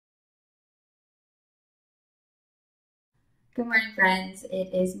Good morning, friends.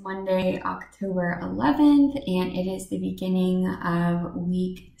 It is Monday, October 11th, and it is the beginning of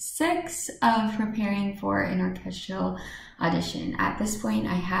week 6 of preparing for an orchestral audition. At this point,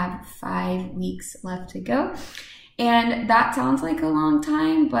 I have 5 weeks left to go, and that sounds like a long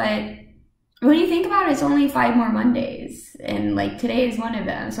time, but when you think about it, it's only 5 more Mondays, and like today is one of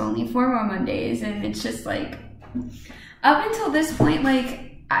them, so only 4 more Mondays, and it's just like, up until this point,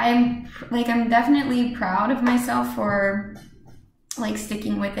 I'm definitely proud of myself for like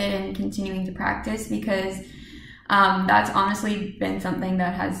sticking with it and continuing to practice, because that's honestly been something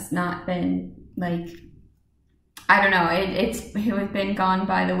that has not been like, I don't know, it was been gone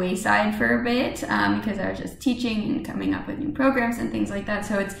by the wayside for a bit because I was just teaching and coming up with new programs and things like that.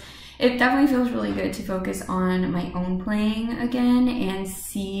 So it definitely feels really good to focus on my own playing again and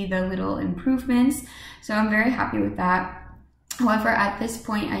see the little improvements. So I'm very happy with that. However, at this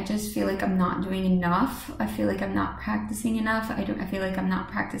point, I just feel like I'm not doing enough. I feel like I'm not practicing enough. I feel like I'm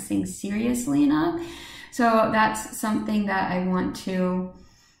not practicing seriously enough. So that's something that I want to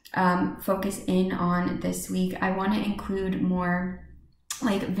focus in on this week. I want to include more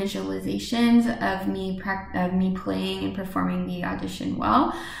like visualizations of me playing and performing the audition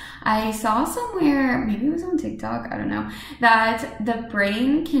well. I saw somewhere, maybe it was on TikTok, I don't know, that the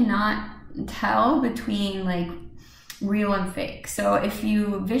brain cannot tell between like real and fake. So if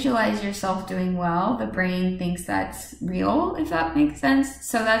you visualize yourself doing well, the brain thinks that's real, if that makes sense.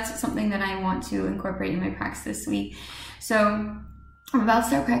 So that's something that I want to incorporate in my practice this week. So I'm about to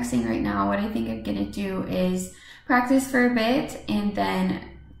start practicing right now. What I think I'm gonna do is practice for a bit and then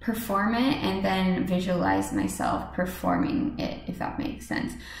perform it and then visualize myself performing it, if that makes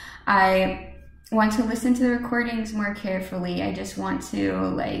sense. I want to listen to the recordings more carefully. I just want to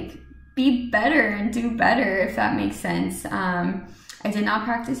like be better and do better, if that makes sense. I did not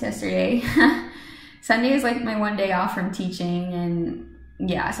practice yesterday. Sunday is like my one day off from teaching, and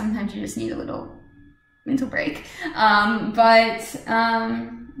yeah, sometimes you just need a little mental break. Yeah,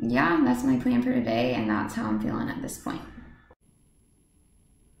 that's my plan for today, and that's how I'm feeling at this point.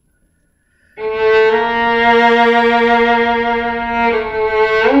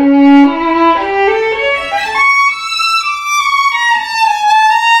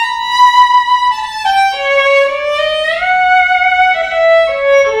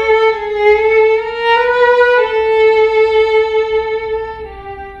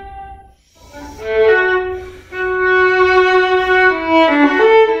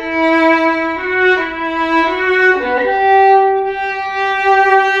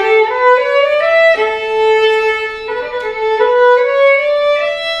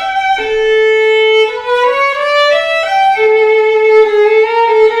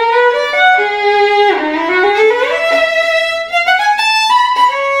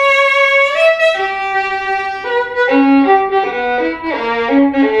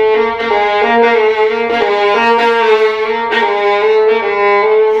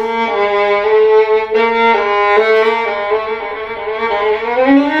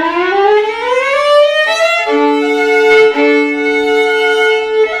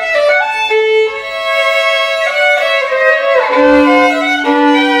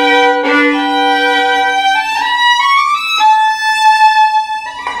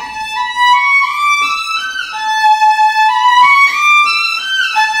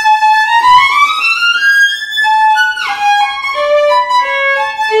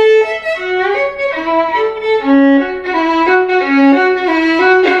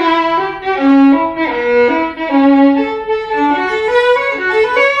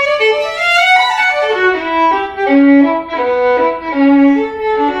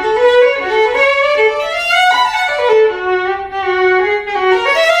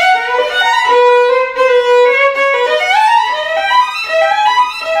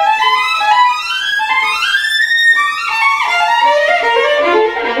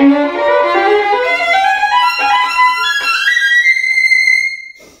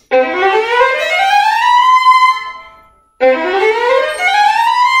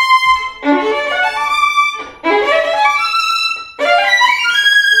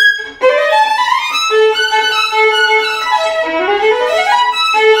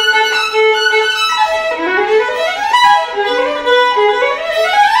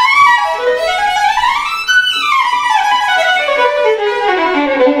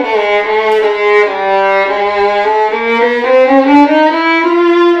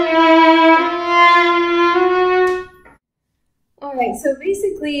 So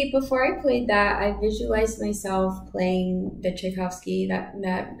basically, before I played that, I visualized myself playing the Tchaikovsky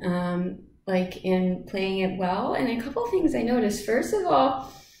and playing it well. And a couple things I noticed. First of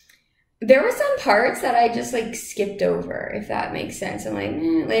all, there were some parts that I just like skipped over, if that makes sense. I'm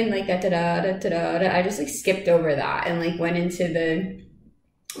like da da da da da da. I just like skipped over that and like went into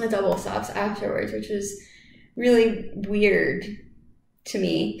the double stops afterwards, which was really weird to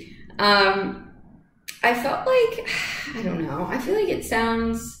me. I felt like, I don't know, I feel like it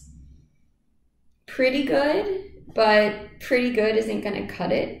sounds pretty good, but pretty good isn't gonna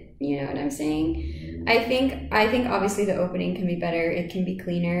cut it, you know what I'm saying? I think obviously the opening can be better, it can be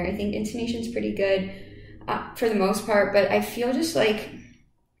cleaner. I think intonation's pretty good for the most part, but I feel just like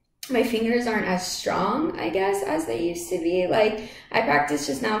my fingers aren't as strong, I guess, as they used to be. Like, I practiced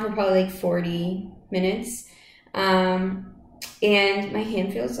just now for probably like 40 minutes, and my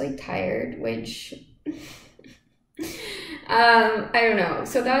hand feels like tired, which I don't know.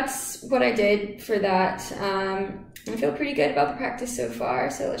 So that's what I did for that. I feel pretty good about the practice so far,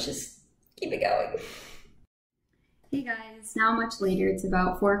 so let's just keep it going. Hey guys, now much later, it's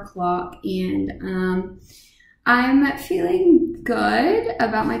about 4 o'clock, and I'm feeling good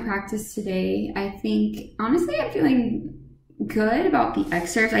about my practice today. I think, honestly, I'm feeling good about the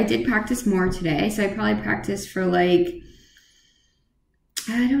excerpts. I did practice more today, so I probably practiced for like,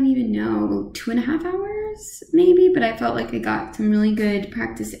 I don't even know, 2.5 hours maybe, but I felt like I got some really good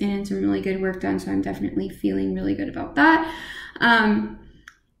practice in and some really good work done, so I'm definitely feeling really good about that.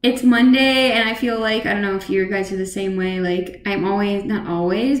 It's Monday, and I feel like, I don't know if you guys are the same way, like, I'm always, not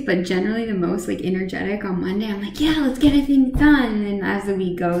always, but generally the most, like, energetic on Monday. I'm like, yeah, let's get everything done, and as the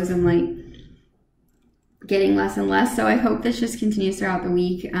week goes, I'm, like, getting less and less, so I hope this just continues throughout the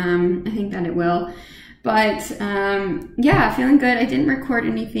week. I think that it will. But, yeah, feeling good. I didn't record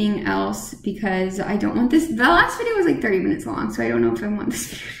anything else because I don't want this, the last video was, like, 30 minutes long, so I don't know if I want this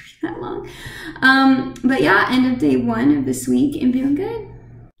video to be that long. But, yeah, end of day 1 of this week, and feeling good.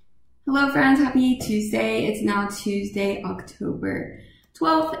 Hello friends, happy Tuesday. It's now Tuesday, October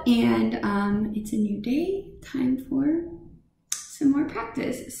 12th, and it's a new day, time for some more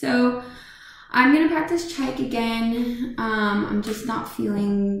practice. So I'm gonna practice Chaik again. I'm just not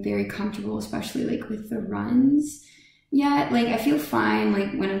feeling very comfortable, especially like with the runs yet. Like I feel fine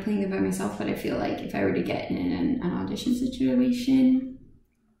like when I'm playing it by myself, but I feel like if I were to get in an audition situation,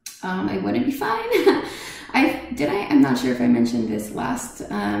 I wouldn't be fine. I'm not sure if I mentioned this last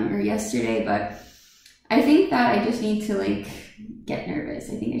or yesterday, but I think that I just need to like get nervous.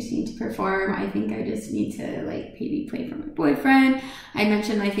 I think I just need to perform. I think I just need to like maybe play for my boyfriend. I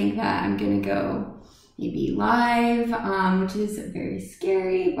mentioned I think that I'm gonna go maybe live, which is very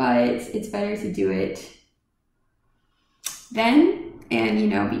scary, but it's better to do it then and, you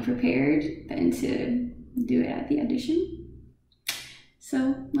know, be prepared than to do it at the audition.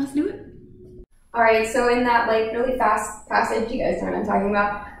 So let's do it. All right, so in that like really fast passage, you guys know what I'm talking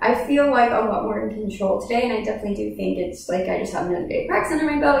about, I feel like a lot more in control today, and I definitely do think it's like I just have another day of practice under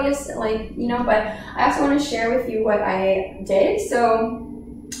my belt, yes, like, you know, but I also want to share with you what I did. So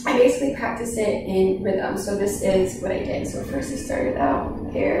I basically practiced it in rhythm. So this is what I did. So first I started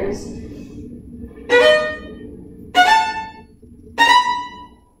out pairs.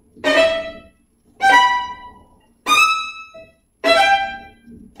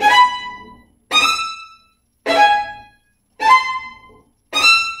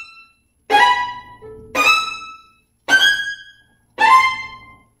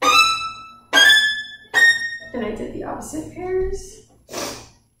 And I did the opposite pairs.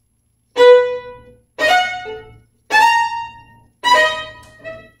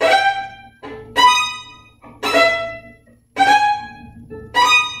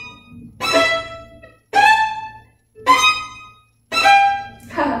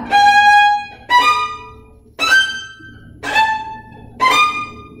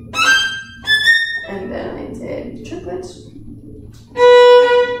 And then I did triplets.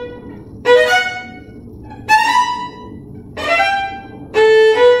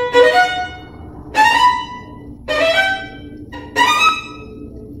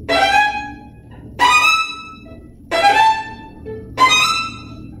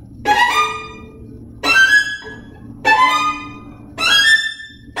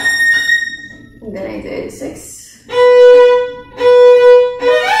 And then I did 6.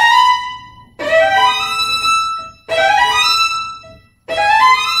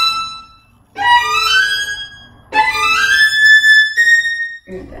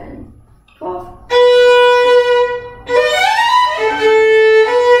 And then 12.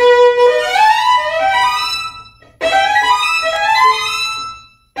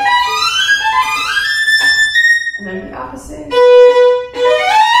 And then the opposite.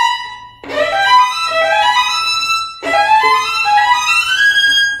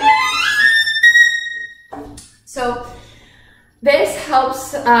 So this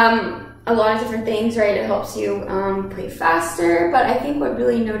helps a lot of different things, right? It helps you play faster, but I think what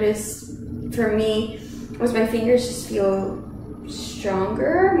really noticed for me was my fingers just feel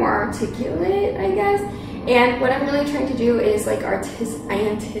stronger, more articulate, I guess. And what I'm really trying to do is like I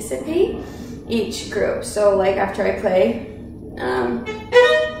anticipate each group. So like after I play, I'm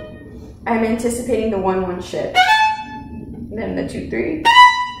anticipating the 1-1 shift, then the 2-3,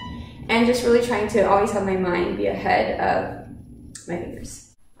 and just really trying to always have my mind be ahead of my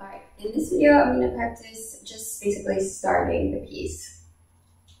fingers. All right, in this video, I'm going to practice just basically starting the piece.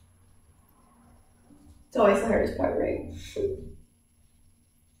 It's always the hardest part, right?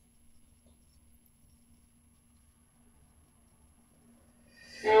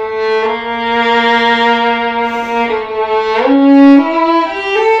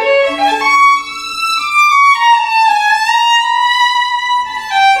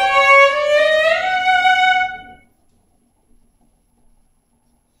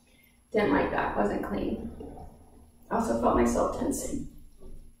 Didn't like that, wasn't clean. I also felt myself tensing.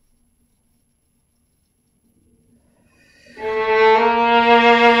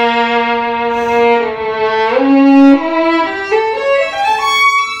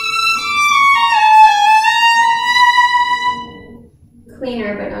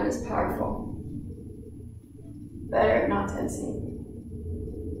 Cleaner, but not as powerful. Better, not tensing.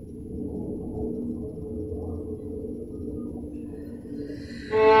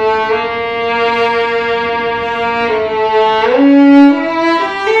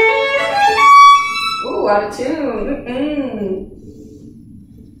 Ooh, out of tune.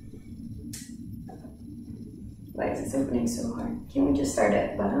 Why is this opening so hard? Can we just start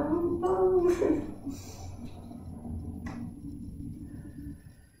it? Already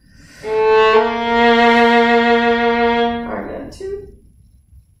out of tune.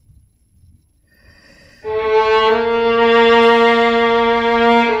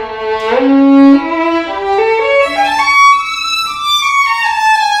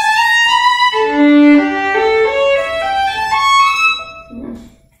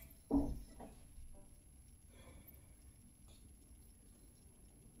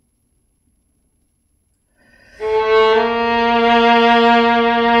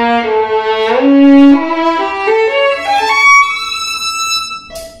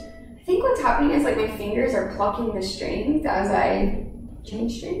 Happening is like my fingers are plucking the strings as I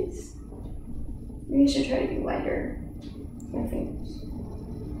change strings. Maybe I should try to be lighter with my fingers.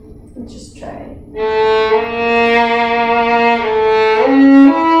 Let's just try it.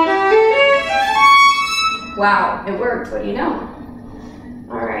 Wow, it worked. What do you know?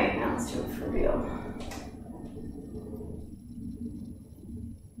 All right, now let's do it for real.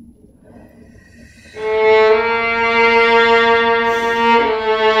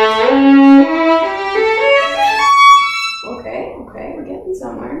 Okay, we're getting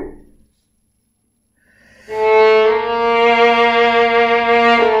somewhere.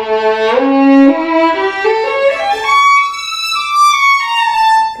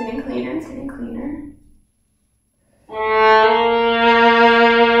 It's getting cleaner, it's getting cleaner.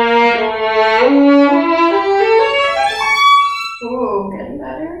 Ooh, getting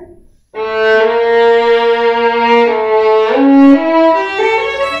better.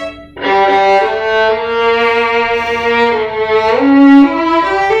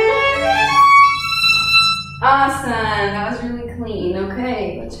 Awesome, that was really clean.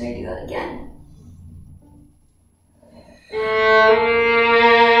 Okay, let's try to do that again.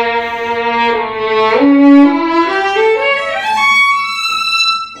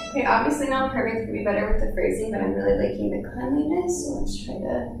 Okay, obviously not perfect, it could be better with the phrasing, but I'm really liking the cleanliness, so let's try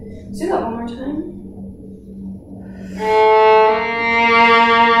to do that one more time.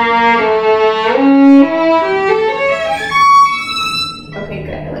 Okay,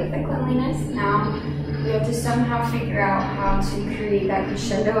 good, I like the cleanliness. Now, we have to somehow figure out how to create that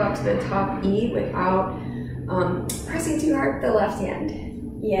crescendo up to the top E without pressing too hard with the left hand.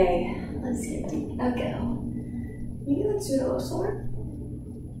 Yay. Let's get a go. Maybe let's do it a little slower.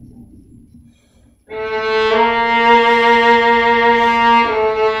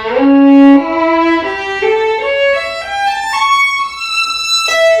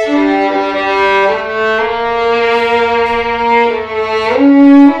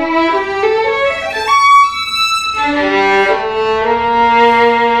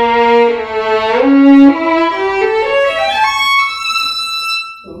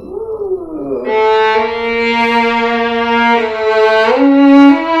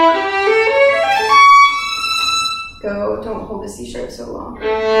 Don't hold the C sharp so long. Okay,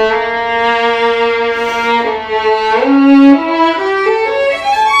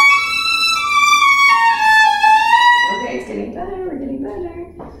 it's getting better, we're getting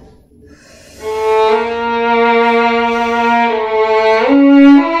better.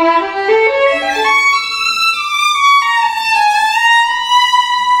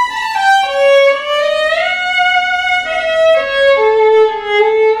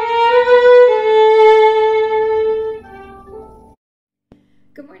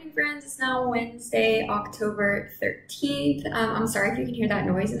 Wednesday, October 13th. I'm sorry if you can hear that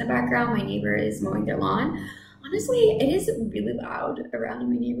noise in the background. My neighbor is mowing their lawn. Honestly, it is really loud around in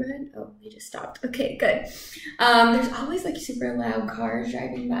my neighborhood. Oh, they just stopped. Okay, good. There's always like super loud cars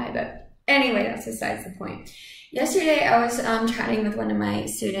driving by, but anyway, that's besides the point. Yesterday, I was chatting with one of my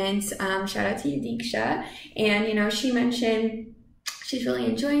students. Shout out to you, Deeksha. And, you know, she mentioned she's really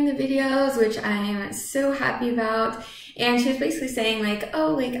enjoying the videos, which I'm so happy about. And she was basically saying like,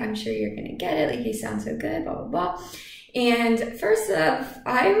 oh, like, I'm sure you're gonna get it. Like, you sound so good, blah, blah, blah. And first off,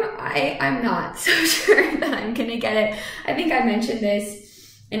 I'm not so sure that I'm gonna get it. I think I mentioned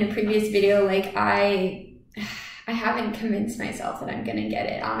this in a previous video. Like, I haven't convinced myself that I'm gonna get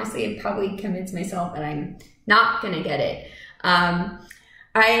it. Honestly, I've probably convinced myself that I'm not gonna get it.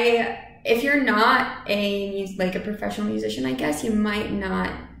 If you're not a professional musician, I guess you might not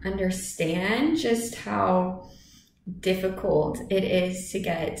understand just how difficult it is to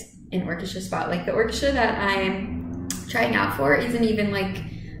get an orchestra spot. Like, the orchestra that I'm trying out for isn't even like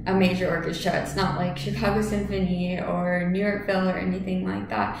a major orchestra. It's not like Chicago Symphony or New York Phil or anything like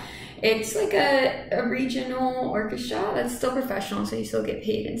that. It's like a regional orchestra that's still professional, so you still get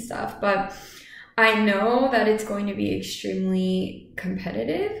paid and stuff. But I know that it's going to be extremely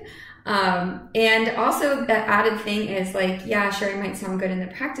competitive. And also the added thing is like, yeah, sure, it might sound good in the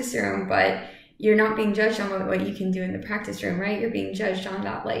practice room, but you're not being judged on what you can do in the practice room, right? You're being judged on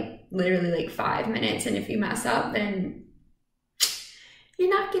that, like, literally like 5 minutes. And if you mess up, then you're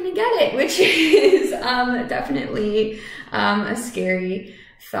not gonna get it, which is definitely a scary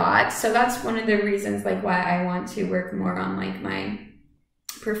thought. So that's one of the reasons like why I want to work more on like my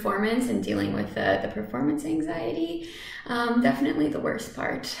performance and dealing with the performance anxiety. Definitely the worst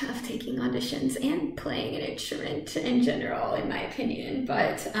part of taking auditions and playing an instrument in general, in my opinion.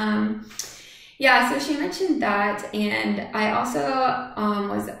 But yeah, so she mentioned that, and I also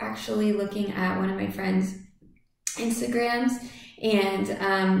was actually looking at one of my friends' Instagrams,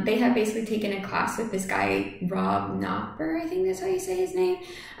 and they have basically taken a class with this guy, Rob Knopper, I think that's how you say his name.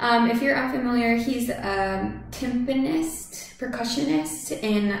 If you're unfamiliar, he's a timpanist, percussionist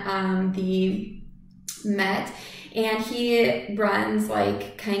in the Met, and he runs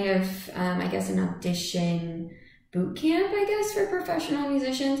like kind of, I guess, an audition boot camp, I guess, for professional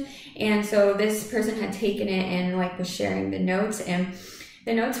musicians. And so this person had taken it and like was sharing the notes, and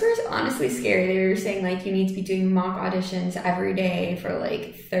the notes were honestly scary. They were saying like you need to be doing mock auditions every day for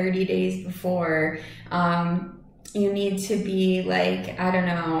like 30 days before. You need to be like, I don't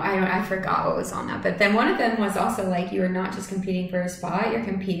know, I forgot what was on that. But then one of them was also like, you are not just competing for a spot, you're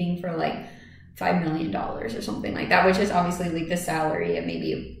competing for like $5 million or something like that, which is obviously like the salary of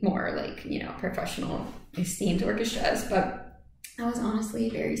maybe more like, you know, professional esteemed orchestras. But that was honestly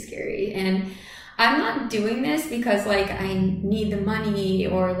very scary. And I'm not doing this because like I need the money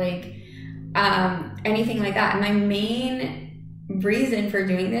or like anything like that. My main reason for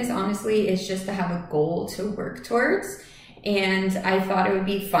doing this honestly is just to have a goal to work towards. And I thought it would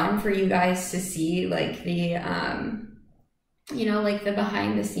be fun for you guys to see like the you know, like the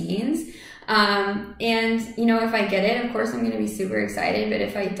behind the scenes. And you know, if I get it, of course I'm going to be super excited, but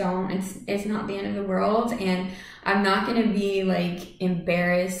if I don't, it's not the end of the world, and I'm not going to be like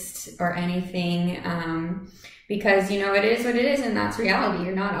embarrassed or anything, because you know, it is what it is, and that's reality.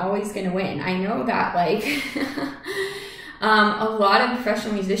 You're not always going to win. I know that like a lot of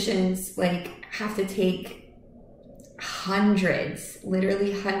professional musicians like have to take hundreds,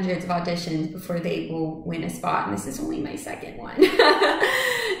 literally hundreds of auditions before they will win a spot, and this is only my second one.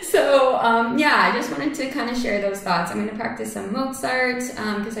 So yeah, I just wanted to kind of share those thoughts. I'm going to practice some Mozart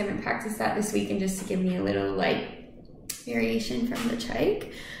because I haven't practiced that this week, and just to give me a little like variation from the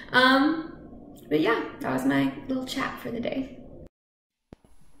Tchaik. But yeah, that was my little chat for the day.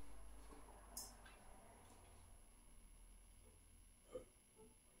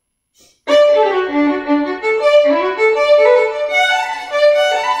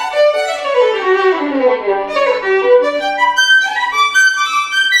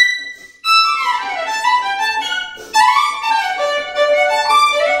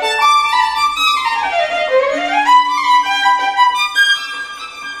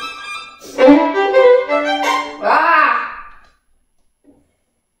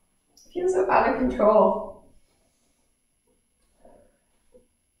 Feels so out of control.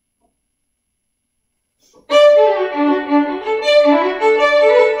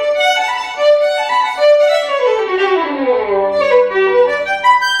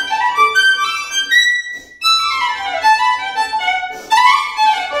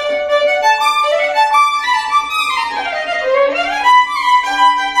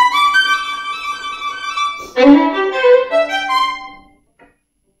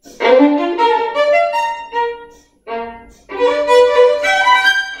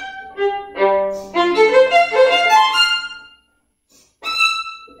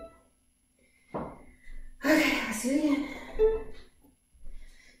 let's do it again.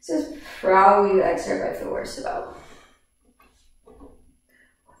 This is probably the excerpt I feel worst about.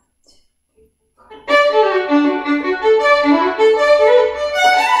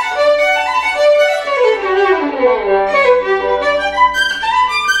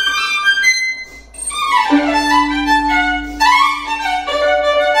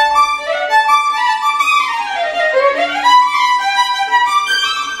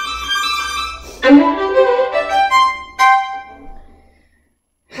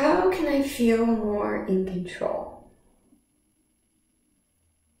 How can I feel more in control?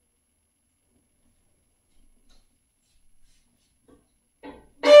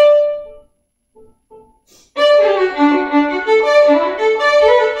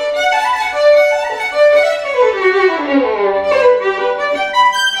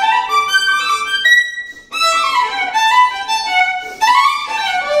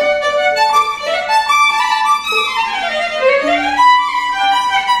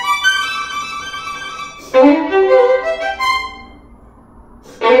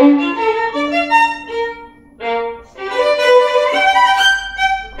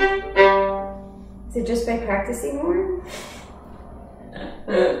 Is it just by practicing more?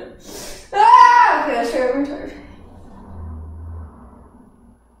 Okay, let's try one more time.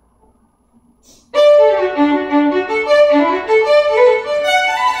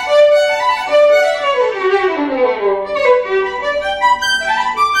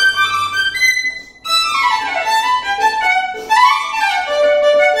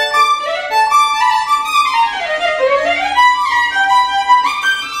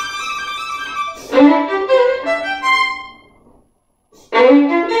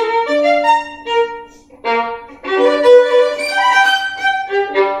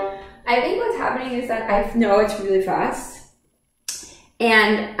 I think what's happening is that I know it's really fast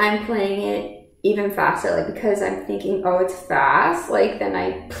and I'm playing it even faster, like because I'm thinking, oh, it's fast, like then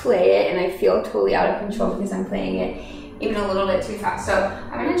I play it and I feel totally out of control because I'm playing it even a little bit too fast. So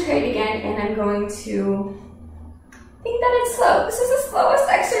I'm going to try it again and I'm going to think that it's slow. This is the slowest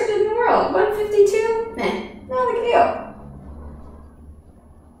excerpt in the world. 152? Not a big deal.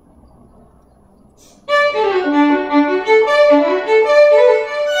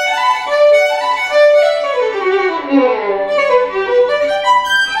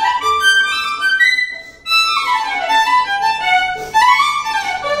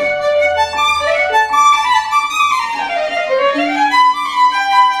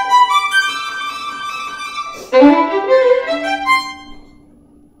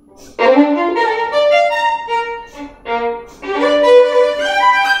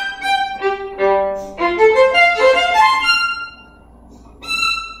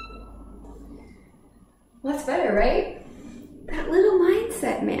 What's better, right? That little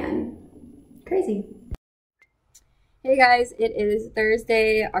mindset, man. Crazy. Hey guys, it is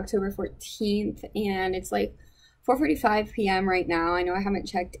Thursday, October 14th, and it's like 4:45 p.m. right now. I know I haven't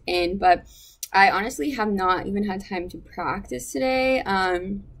checked in, but I honestly have not even had time to practice today.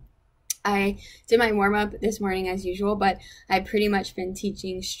 I did my warm-up this morning as usual, but I've pretty much been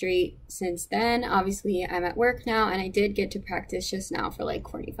teaching straight since then. Obviously, I'm at work now, and I did get to practice just now for like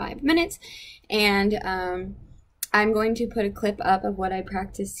 45 minutes, and I'm going to put a clip up of what I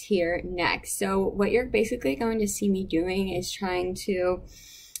practiced here next. So what you're basically going to see me doing is trying to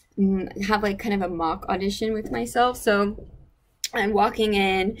have like kind of a mock audition with myself. So I'm walking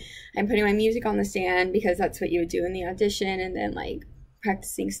in, I'm putting my music on the stand because that's what you would do in the audition, and then like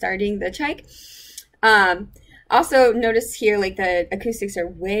practicing starting the chike. Also notice here like the acoustics are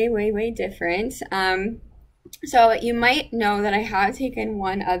way different. So you might know that I have taken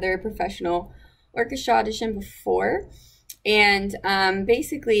one other professional orchestra audition before, and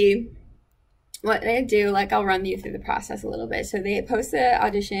basically what they do, like I'll run you through the process a little bit. So they post the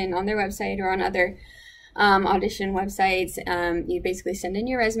audition on their website or on other audition websites. You basically send in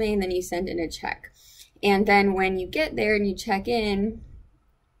your resume and then you send in a check, and then when you get there and you check in,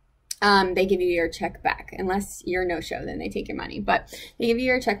 they give you your check back. Unless you're a no-show, then they take your money, but they give you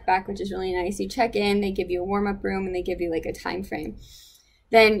your check back, which is really nice. You check in, they give you a warm-up room, and they give you like a time frame.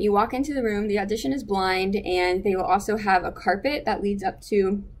 Then you walk into the room, the audition is blind, and they will also have a carpet that leads up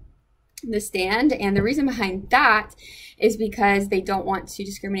to the stand. And the reason behind that is because they don't want to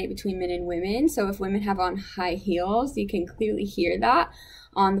discriminate between men and women. So if women have on high heels, you can clearly hear that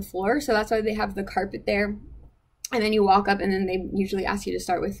on the floor. So that's why they have the carpet there. And then you walk up, and then they usually ask you to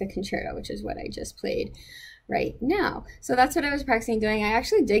start with the concerto, which is what I just played right now. So that's what I was practicing doing. I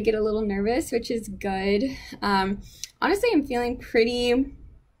actually did get a little nervous, which is good. Honestly, I'm feeling pretty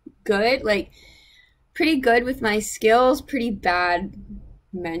good, like pretty good with my skills, pretty bad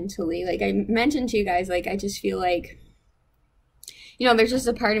mentally. Like I mentioned to you guys, like I just feel like, you know, there's just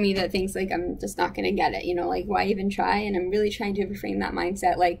a part of me that thinks like I'm just not gonna get it, you know, like why even try? And I'm really trying to reframe that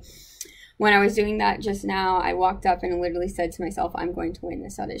mindset. Like when I was doing that just now, I walked up and literally said to myself, I'm going to win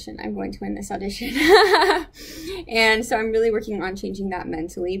this audition. I'm going to win this audition. And so I'm really working on changing that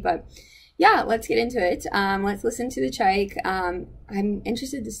mentally. But yeah, let's get into it. Let's listen to the Chike. I'm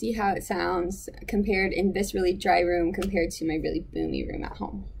interested to see how it sounds compared in this really dry room compared to my really boomy room at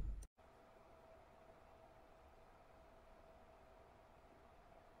home.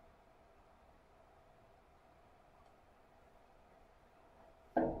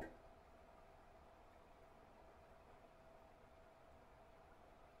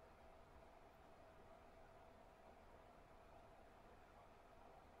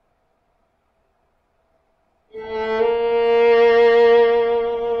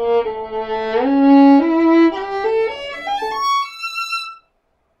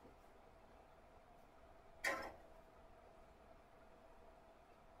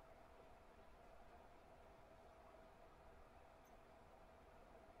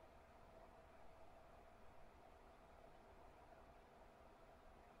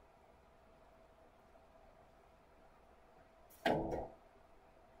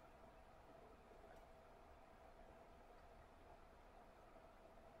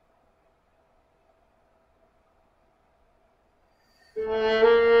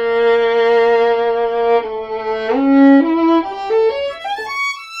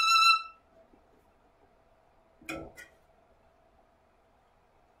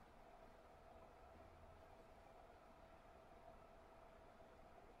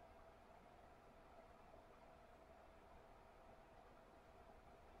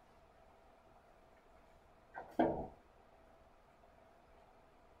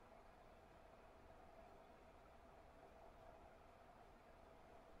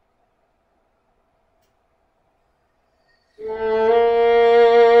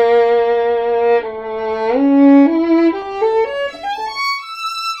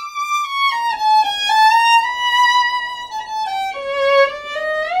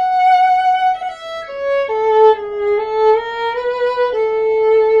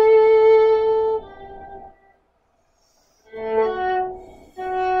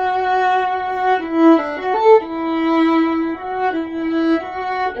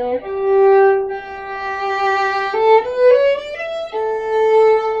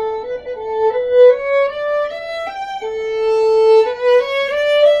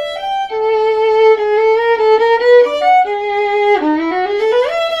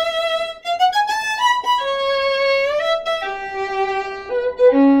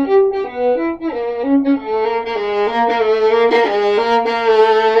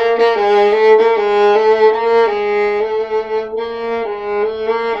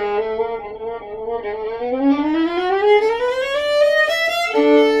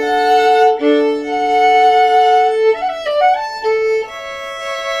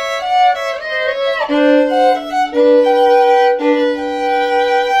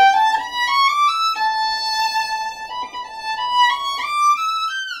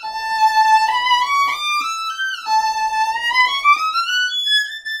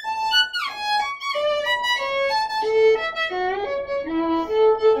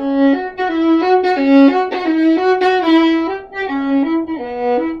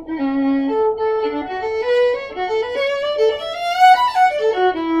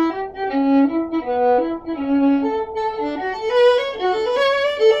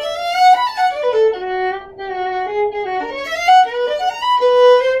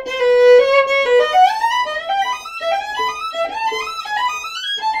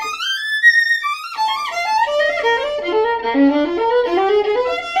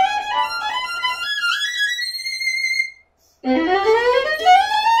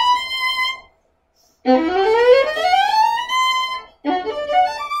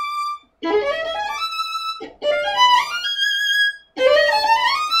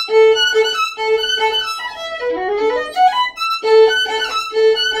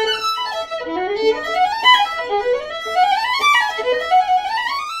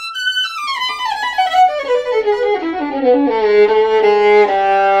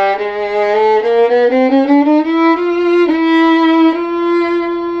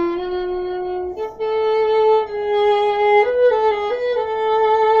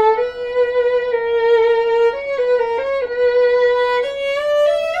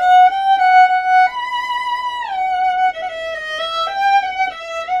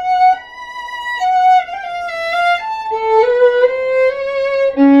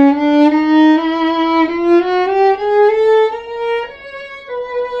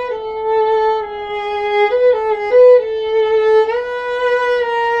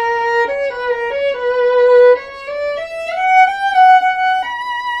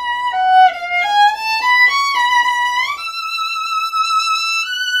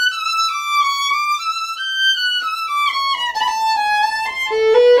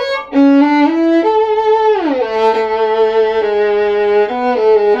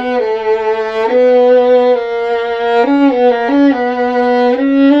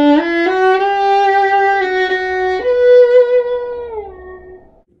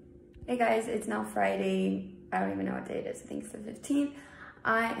 now Friday. I don't even know what day it is. I think it's the 15th.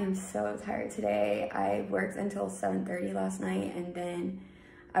 I am so tired today. I worked until 7:30 last night, and then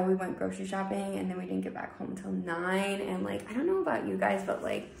we went grocery shopping, and then we didn't get back home until 9. And like, I don't know about you guys, but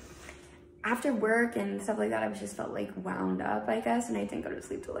like after work and stuff like that, I just felt like wound up, I guess, and I didn't go to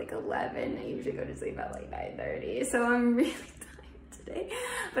sleep till like 11. I usually go to sleep at like 9:30, so I'm really tired today,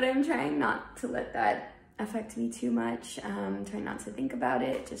 but I'm trying not to let that affect me too much. Trying not to think about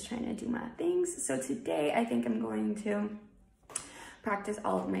it, just trying to do my things. So today I think I'm going to practice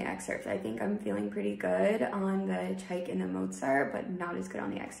all of my excerpts. I think I'm feeling pretty good on the Tchaik and the Mozart, but not as good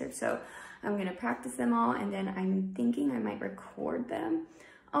on the excerpts. So I'm gonna practice them all, and then I'm thinking I might record them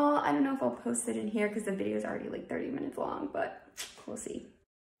all. I don't know if I'll post it in here because the video is already like 30 minutes long, but we'll see.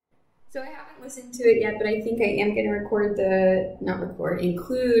 So I haven't listened to it yet, but I think I am going to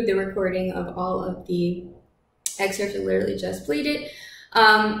include the recording of all of the excerpts. I literally just played it.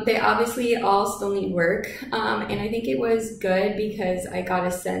 They obviously all still need work, and I think it was good because I got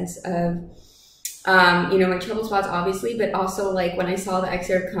a sense of, you know, my trouble spots obviously, but also like when I saw the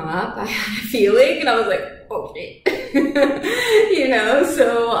excerpt come up, I had a feeling and I was like, oh shit, you know,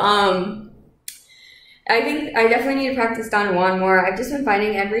 so I think I definitely need to practice Don Juan more. I've just been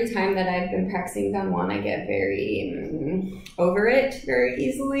finding every time that I've been practicing Don Juan, I get very over it very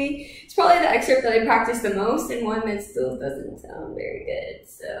easily. It's probably the excerpt that I practice the most, and one that still doesn't sound very good.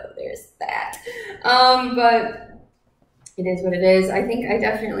 So there's that. But it is what it is. I think I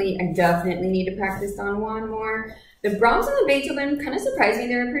definitely need to practice Don Juan more. The Brahms and the Beethoven kind of surprised me.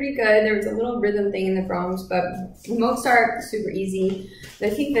 They were pretty good. There was a little rhythm thing in the Brahms, but Mozart, super easy. I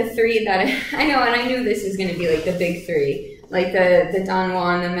think the three that I know, and I knew this was going to be like the big three, like the Don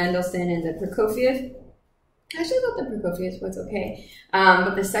Juan, the Mendelssohn, and the Prokofiev. I actually thought the Prokofiev was okay,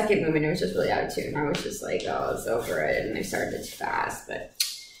 but the second movement, it was just really out of tune. I was just like, oh, it's over it, and I started too fast. But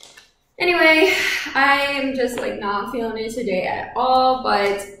anyway, I am just like not feeling it today at all,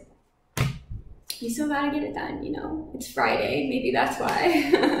 but you still gotta get it done, you know? It's Friday, maybe that's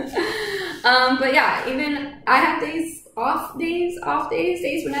why. But yeah, even I have off days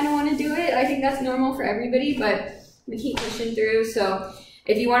when I don't want to do it. I think that's normal for everybody, but we keep pushing through. So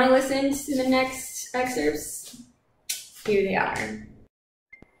if you want to listen to the next excerpts, here they are.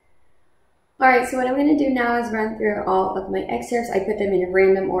 Alright, so what I'm going to do now is run through all of my excerpts. I put them in a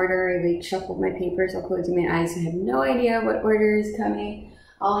random order. I like shuffled my papers while closing my eyes, so I have no idea what order is coming.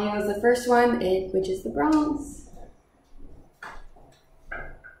 All I know is the first one, which is the Brahms.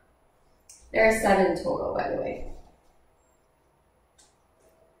 There are 7 total, by the way.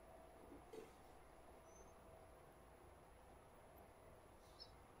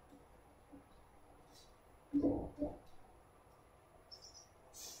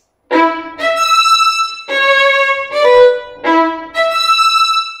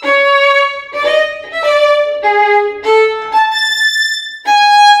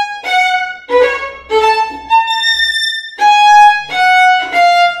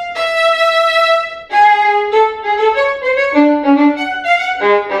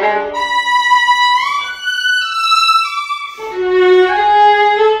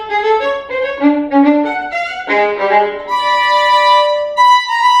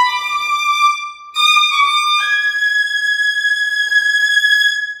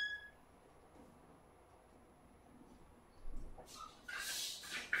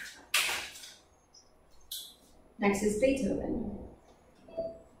 Next is Beethoven.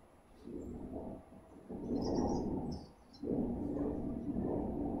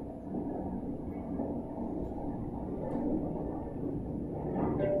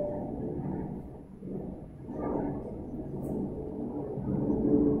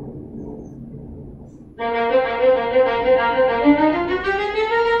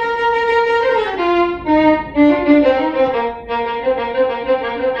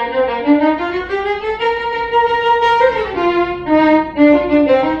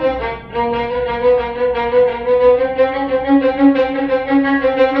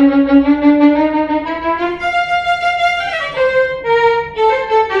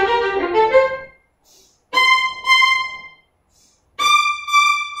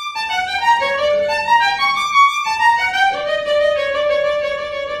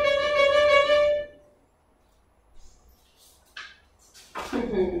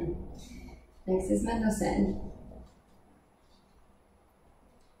 Next is Mendelssohn.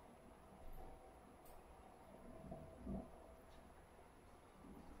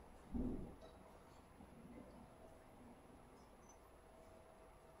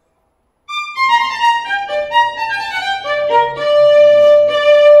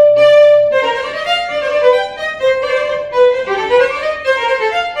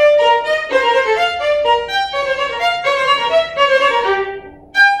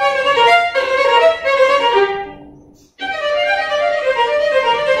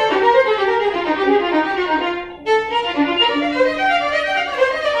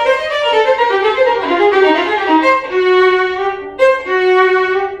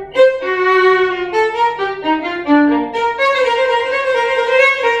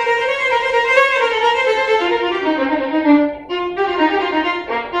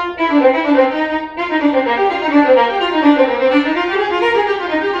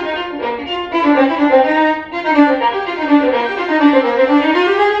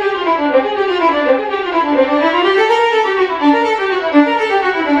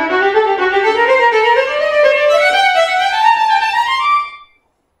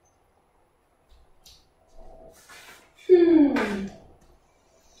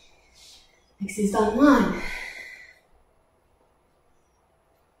 Next is Don Juan.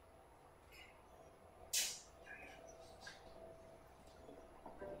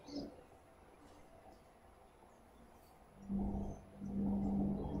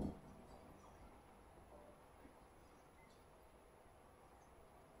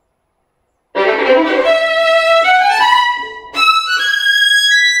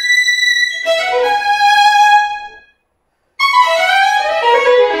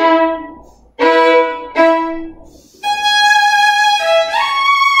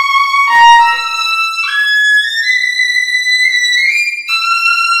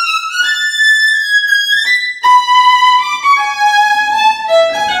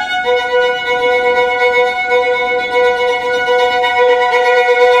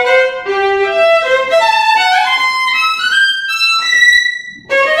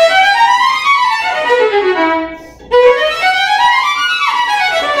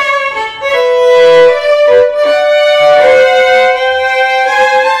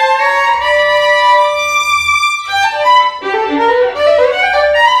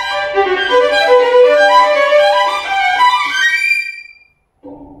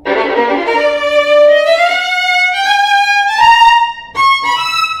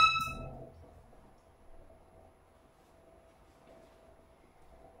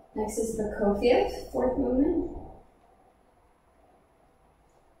 Next is Prokofiev, fourth movement.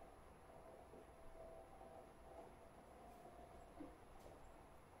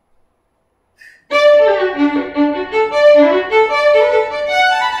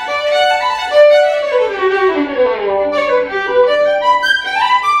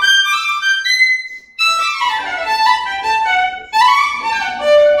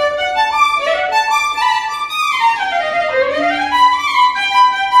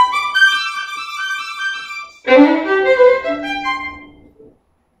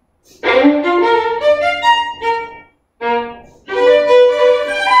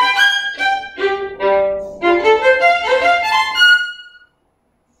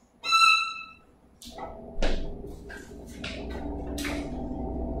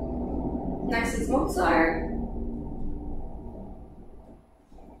 Next is Mozart.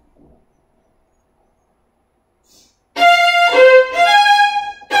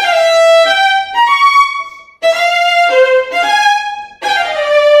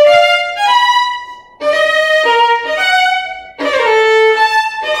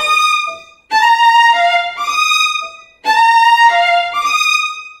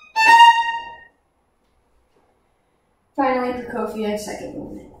 Finally, Prokofiev, second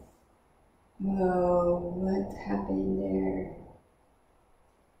movement. Whoa, what happened there?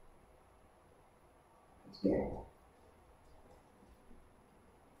 It's weird.